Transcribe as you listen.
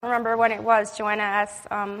remember when it was. Joanna asked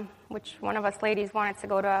which one of us ladies wanted to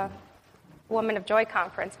go to a Woman of Joy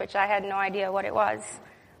conference, which I had no idea what it was.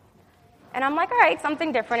 And I'm like, all right,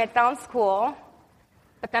 something different. It sounds cool.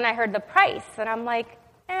 But then I heard the price, and I'm like,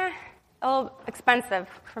 a little expensive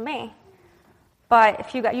for me. But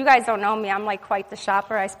if you guys don't know me, I'm like quite the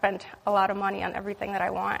shopper. I spend a lot of money on everything that I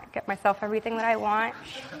want, get myself everything that I want.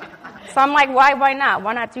 So I'm like, why not?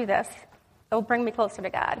 Why not do this? It'll bring me closer to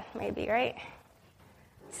God, maybe, right?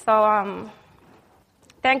 So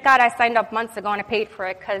thank God I signed up months ago and I paid for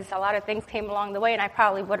it, because a lot of things came along the way, and I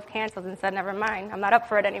probably would have canceled and said, never mind, I'm not up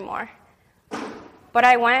for it anymore. But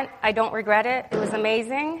I went. I don't regret it. It was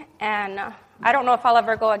amazing, and I don't know if I'll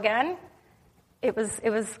ever go again. It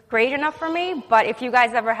was great enough for me, but if you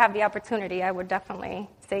guys ever have the opportunity, I would definitely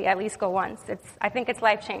say at least go once. I think it's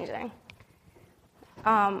life-changing.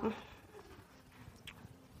 I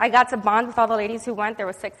got to bond with all the ladies who went. There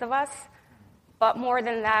were 6 of us, but more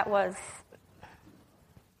than that was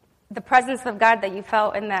the presence of God that you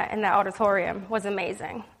felt in that auditorium was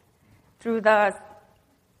amazing. Through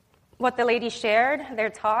what the ladies shared, their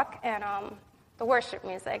talk, and the worship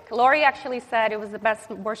music. Lori actually said it was the best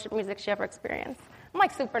worship music she ever experienced. I'm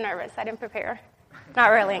like super nervous. I didn't prepare. Not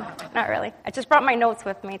really. I just brought my notes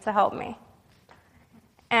with me to help me.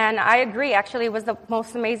 And I agree. Actually, it was the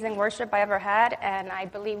most amazing worship I ever had, and I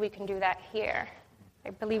believe we can do that here. I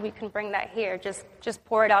believe we can bring that here. Just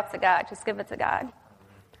pour it out to God. Just give it to God.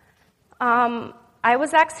 I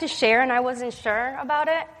was asked to share, and I wasn't sure about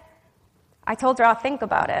it. I told her I'll think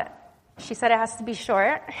about it. She said it has to be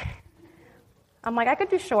short. I'm like, I could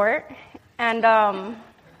do short. And that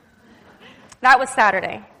was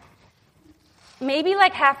Saturday. Maybe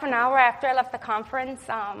like half an hour after I left the conference,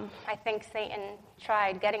 I think Satan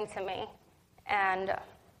tried getting to me. And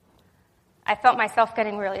I felt myself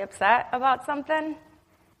getting really upset about something.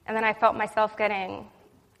 And then I felt myself getting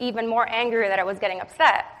even more angry that I was getting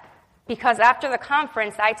upset. Because after the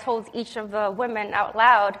conference, I told each of the women out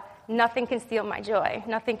loud, nothing can steal my joy.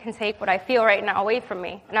 Nothing can take what I feel right now away from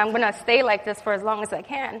me. And I'm going to stay like this for as long as I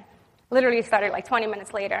can. Literally started like 20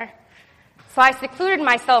 minutes later. So I secluded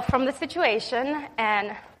myself from the situation,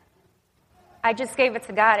 and I just gave it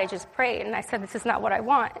to God. I just prayed, and I said, this is not what I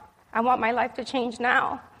want. I want my life to change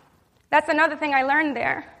now. That's another thing I learned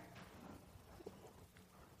there.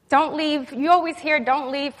 Don't leave. You always hear,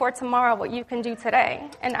 don't leave for tomorrow what you can do today.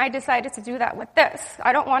 And I decided to do that with this.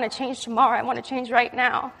 I don't want to change tomorrow. I want to change right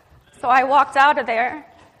now. So I walked out of there.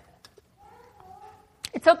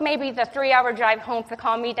 It took maybe the 3-hour drive home to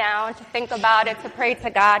calm me down, to think about it, to pray to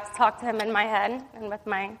God, to talk to him in my head and with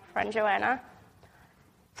my friend Joanna.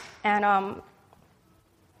 And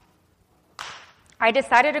I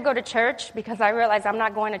decided to go to church because I realized I'm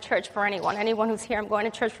not going to church for anyone. Anyone who's here, I'm going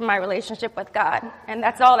to church for my relationship with God. And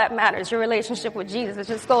that's all that matters, your relationship with Jesus.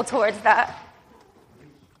 Just go towards that.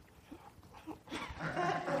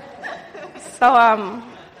 So,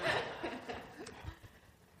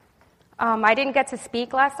 I didn't get to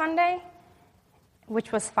speak last Sunday,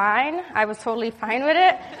 which was fine. I was totally fine with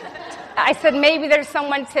it. I said maybe there's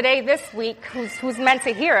someone today, this week, who's meant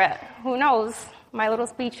to hear it. Who knows? My little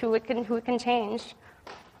speech, who it can change.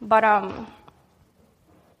 But I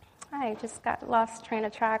just got lost train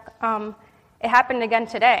of track. It happened again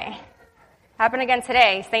today.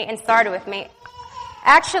 Satan started with me.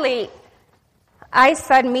 Actually, I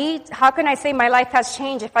said, how can I say my life has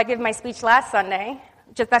changed if I give my speech last Sunday?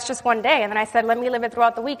 That's just one day. And then I said, let me live it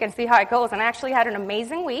throughout the week and see how it goes. And I actually had an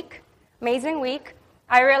amazing week.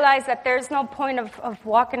 I realized that there's no point of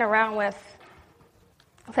walking around with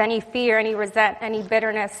any fear, any resentment, any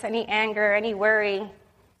bitterness, any anger, any worry,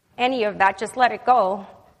 any of that. Just let it go.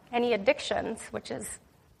 Any addictions, which is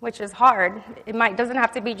hard. Doesn't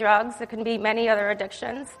have to be drugs. It can be many other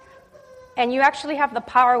addictions. And you actually have the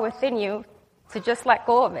power within you to just let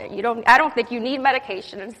go of it. I don't think you need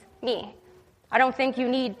medication. It's me. I don't think you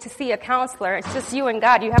need to see a counselor. It's just you and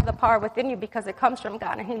God. You have the power within you because it comes from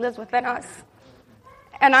God, and he lives within us.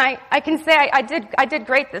 And I can say I did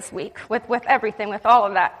great this week with everything, with all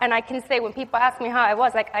of that. And I can say when people ask me how I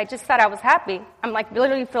was, I just said I was happy. I'm like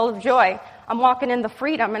literally filled with joy. I'm walking in the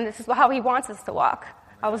freedom, and this is how he wants us to walk.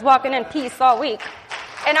 I was walking in peace all week.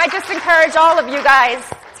 And I just encourage all of you guys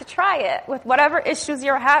to try it with whatever issues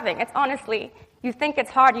you're having. It's honestly, you think it's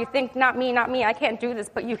hard. You think, not me, I can't do this,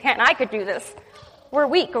 but you can. I could do this. We're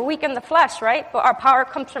weak in the flesh, right? But our power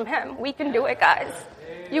comes from him. We can do it, guys.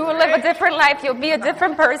 You will live a different life. You'll be a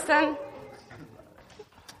different person.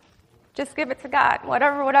 Just give it to God.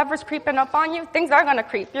 Whatever's creeping up on you, things are going to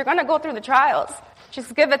creep. You're going to go through the trials.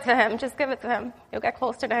 Just give it to him. You'll get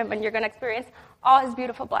closer to him, and you're going to experience all his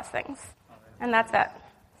beautiful blessings. And that's it.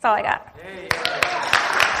 That's all I got.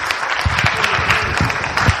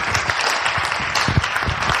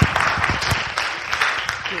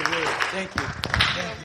 Thank you.